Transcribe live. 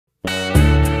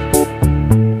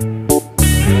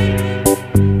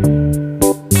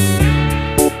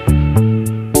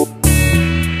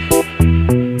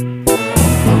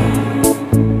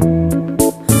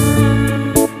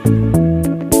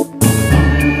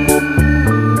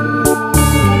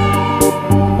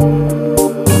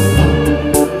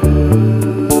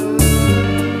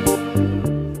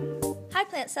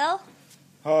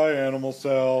animal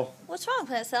cell. What's wrong,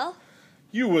 Plant Cell?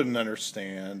 You wouldn't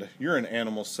understand. You're an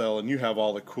animal cell and you have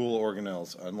all the cool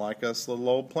organelles, unlike us little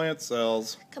old plant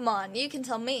cells. Come on, you can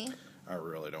tell me. I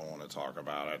really don't want to talk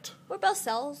about it. We're both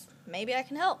cells. Maybe I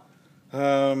can help.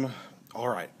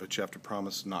 Alright, but you have to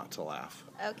promise not to laugh.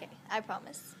 Okay, I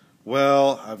promise.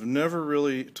 Well, I've never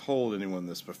really told anyone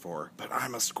this before, but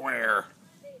I'm a square.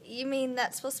 You mean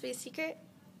that's supposed to be a secret?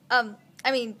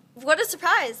 What a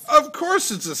surprise! Of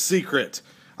course it's a secret!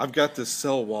 I've got this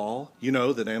cell wall,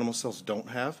 that animal cells don't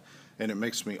have, and it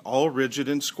makes me all rigid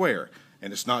and square.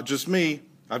 And it's not just me.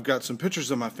 I've got some pictures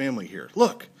of my family here.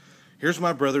 Look, here's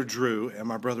my brother Drew and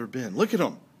my brother Ben. Look at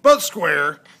them, both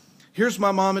square. Here's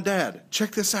my mom and dad.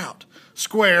 Check this out.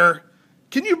 Square.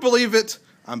 Can you believe it?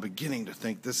 I'm beginning to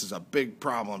think this is a big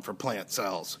problem for plant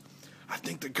cells. I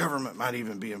think the government might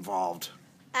even be involved.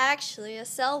 Actually, a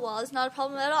cell wall is not a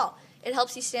problem at all. It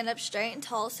helps you stand up straight and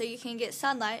tall so you can get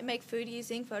sunlight and make food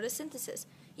using photosynthesis.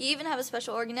 You even have a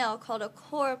special organelle called a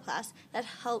chloroplast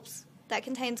that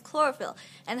contains chlorophyll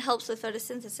and helps with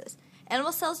photosynthesis.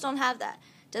 Animal cells don't have that.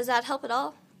 Does that help at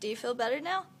all? Do you feel better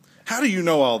now? How do you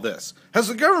know all this? Has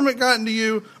the government gotten to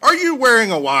you? Are you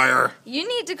wearing a wire? You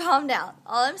need to calm down.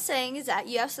 All I'm saying is that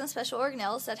you have some special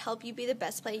organelles that help you be the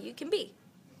best plant you can be.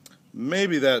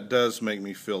 Maybe that does make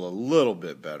me feel a little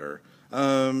bit better.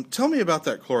 Tell me about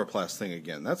that chloroplast thing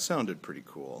again. That sounded pretty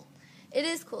cool. It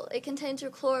is cool. It contains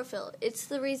your chlorophyll. It's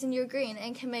the reason you're green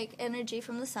and can make energy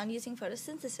from the sun using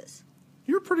photosynthesis.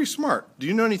 You're pretty smart. Do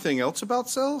you know anything else about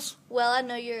cells? Well, I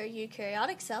know you're a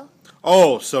eukaryotic cell.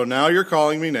 Oh, so now you're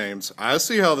calling me names. I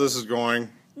see how this is going.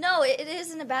 No, it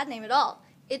isn't a bad name at all.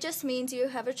 It just means you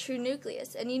have a true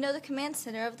nucleus, and you know the command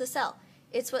center of the cell.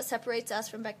 It's what separates us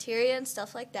from bacteria and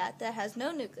stuff like that has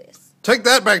no nucleus. Take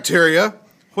that, bacteria!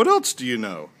 What else do you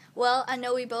know? Well, I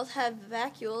know we both have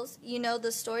vacuoles. You know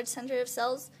the storage center of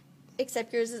cells,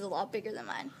 except yours is a lot bigger than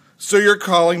mine. So you're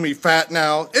calling me fat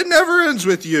now? It never ends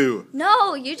with you.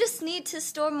 No, you just need to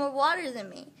store more water than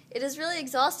me. It is really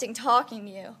exhausting talking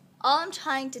to you. All I'm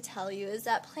trying to tell you is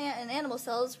that plant and animal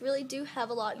cells really do have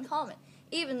a lot in common,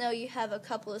 even though you have a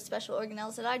couple of special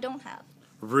organelles that I don't have.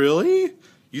 Really?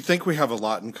 You think we have a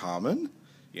lot in common?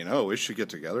 We should get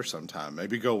together sometime.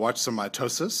 Maybe go watch some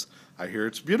mitosis. I hear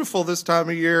it's beautiful this time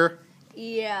of year.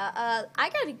 Yeah, I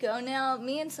gotta go now.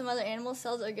 Me and some other animal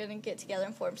cells are gonna get together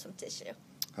and form some tissue.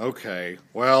 Okay,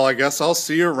 well, I guess I'll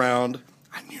see you around.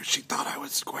 I knew she thought I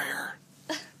was square.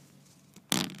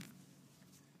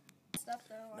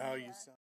 Now you